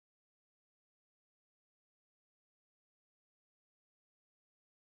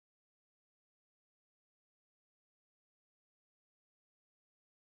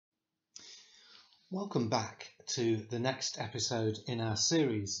Welcome back to the next episode in our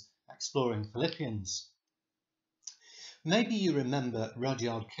series, Exploring Philippians. Maybe you remember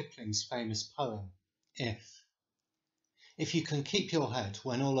Rudyard Kipling's famous poem, If. If you can keep your head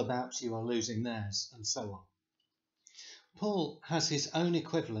when all about you are losing theirs, and so on. Paul has his own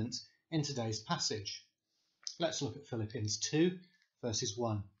equivalent in today's passage. Let's look at Philippians 2, verses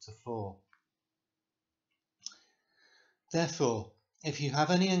 1 to 4. Therefore, if you have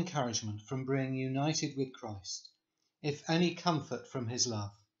any encouragement from being united with Christ, if any comfort from his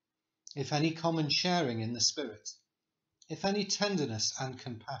love, if any common sharing in the Spirit, if any tenderness and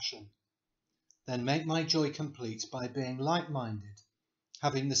compassion, then make my joy complete by being like-minded,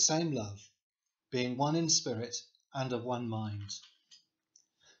 having the same love, being one in spirit and of one mind.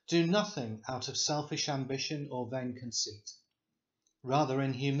 Do nothing out of selfish ambition or vain conceit. Rather,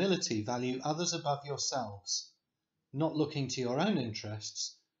 in humility, value others above yourselves, not looking to your own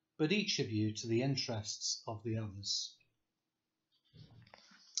interests, but each of you to the interests of the others.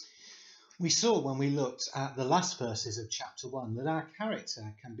 We saw when we looked at the last verses of chapter 1 that our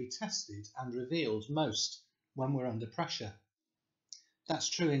character can be tested and revealed most when we're under pressure. That's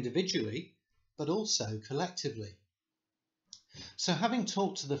true individually, but also collectively. So having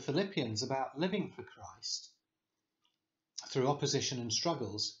talked to the Philippians about living for Christ through opposition and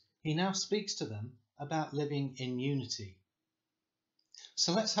struggles, he now speaks to them about living in unity.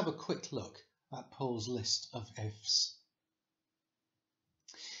 So let's have a quick look at Paul's list of ifs.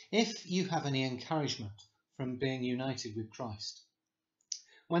 If you have any encouragement from being united with Christ.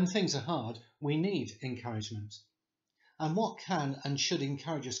 When things are hard, we need encouragement. And what can and should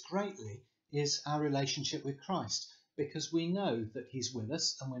encourage us greatly is our relationship with Christ, because we know that he's with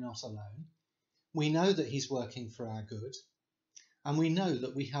us and we're not alone. We know that he's working for our good. And we know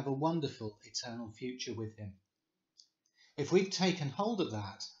that we have a wonderful eternal future with him. If we've taken hold of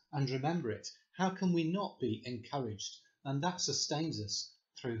that and remember it, how can we not be encouraged? And that sustains us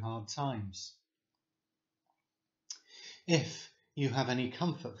through hard times. If you have any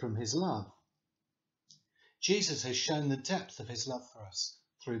comfort from his love. Jesus has shown the depth of his love for us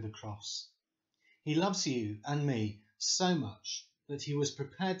through the cross. He loves you and me so much that he was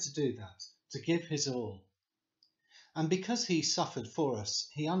prepared to do that, to give his all. And because he suffered for us,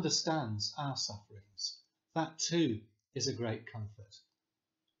 he understands our sufferings. That too is a great comfort.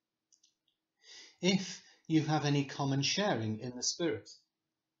 If you have any common sharing in the Spirit.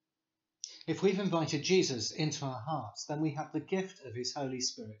 If we've invited Jesus into our hearts, then we have the gift of his Holy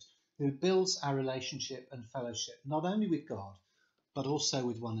Spirit, who builds our relationship and fellowship, not only with God, but also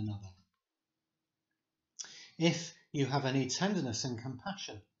with one another. If you have any tenderness and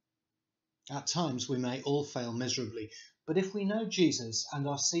compassion. At times we may all fail miserably, but if we know Jesus and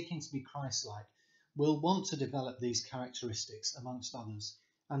are seeking to be Christ-like, we'll want to develop these characteristics amongst others,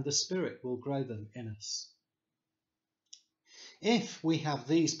 and the Spirit will grow them in us. If we have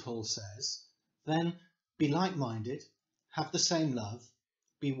these, Paul says, then be like-minded, have the same love,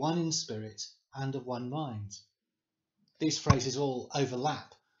 be one in spirit and of one mind. These phrases all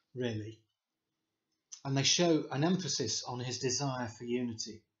overlap, really, and they show an emphasis on his desire for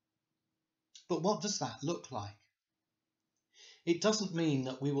unity. But what does that look like? It doesn't mean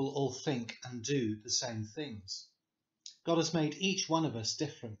that we will all think and do the same things. God has made each one of us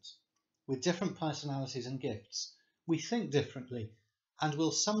different, with different personalities and gifts. We think differently and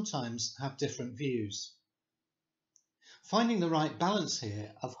will sometimes have different views. Finding the right balance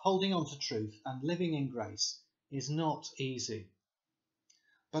here of holding on to truth and living in grace is not easy.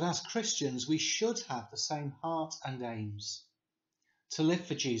 But as Christians, we should have the same heart and aims: to live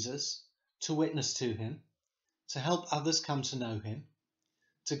for Jesus, to witness to him, to help others come to know him,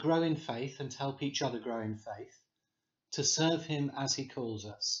 to grow in faith and help each other grow in faith, to serve him as he calls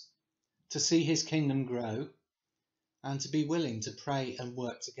us, to see his kingdom grow, and to be willing to pray and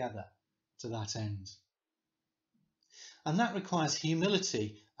work together to that end. And that requires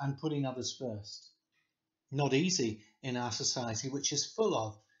humility and putting others first. Not easy in our society, which is full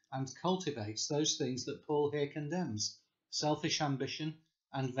of and cultivates those things that Paul here condemns: selfish ambition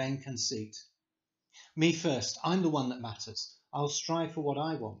and vain conceit. Me first, I'm the one that matters. I'll strive for what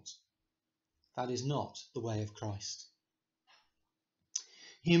I want. That is not the way of Christ.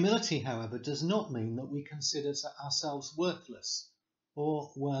 Humility, however, does not mean that we consider ourselves worthless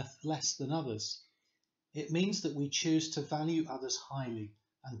or worth less than others. It means that we choose to value others highly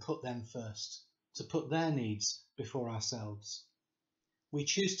and put them first, to put their needs before ourselves. We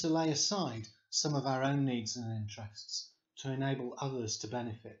choose to lay aside some of our own needs and interests to enable others to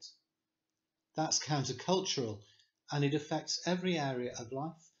benefit. That's countercultural, and it affects every area of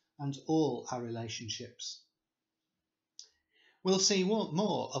life and all our relationships. We'll see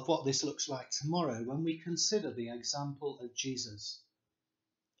more of what this looks like tomorrow when we consider the example of Jesus.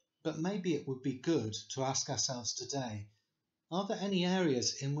 But maybe it would be good to ask ourselves today, are there any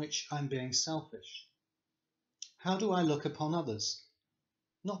areas in which I'm being selfish? How do I look upon others?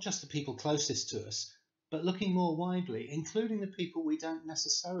 Not just the people closest to us, but looking more widely, including the people we don't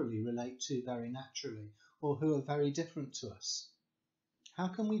necessarily relate to very naturally or who are very different to us. How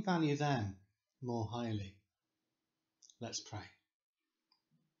can we value them more highly? Let's pray.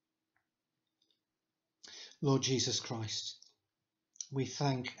 Lord Jesus Christ, we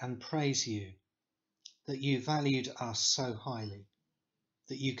thank and praise you that you valued us so highly,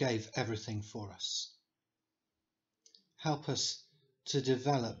 that you gave everything for us. Help us to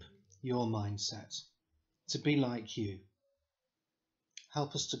develop your mindset, to be like you.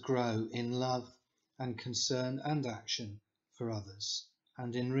 Help us to grow in love and concern and action for others,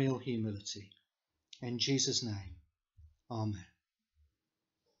 and in real humility. In Jesus' name, Amen.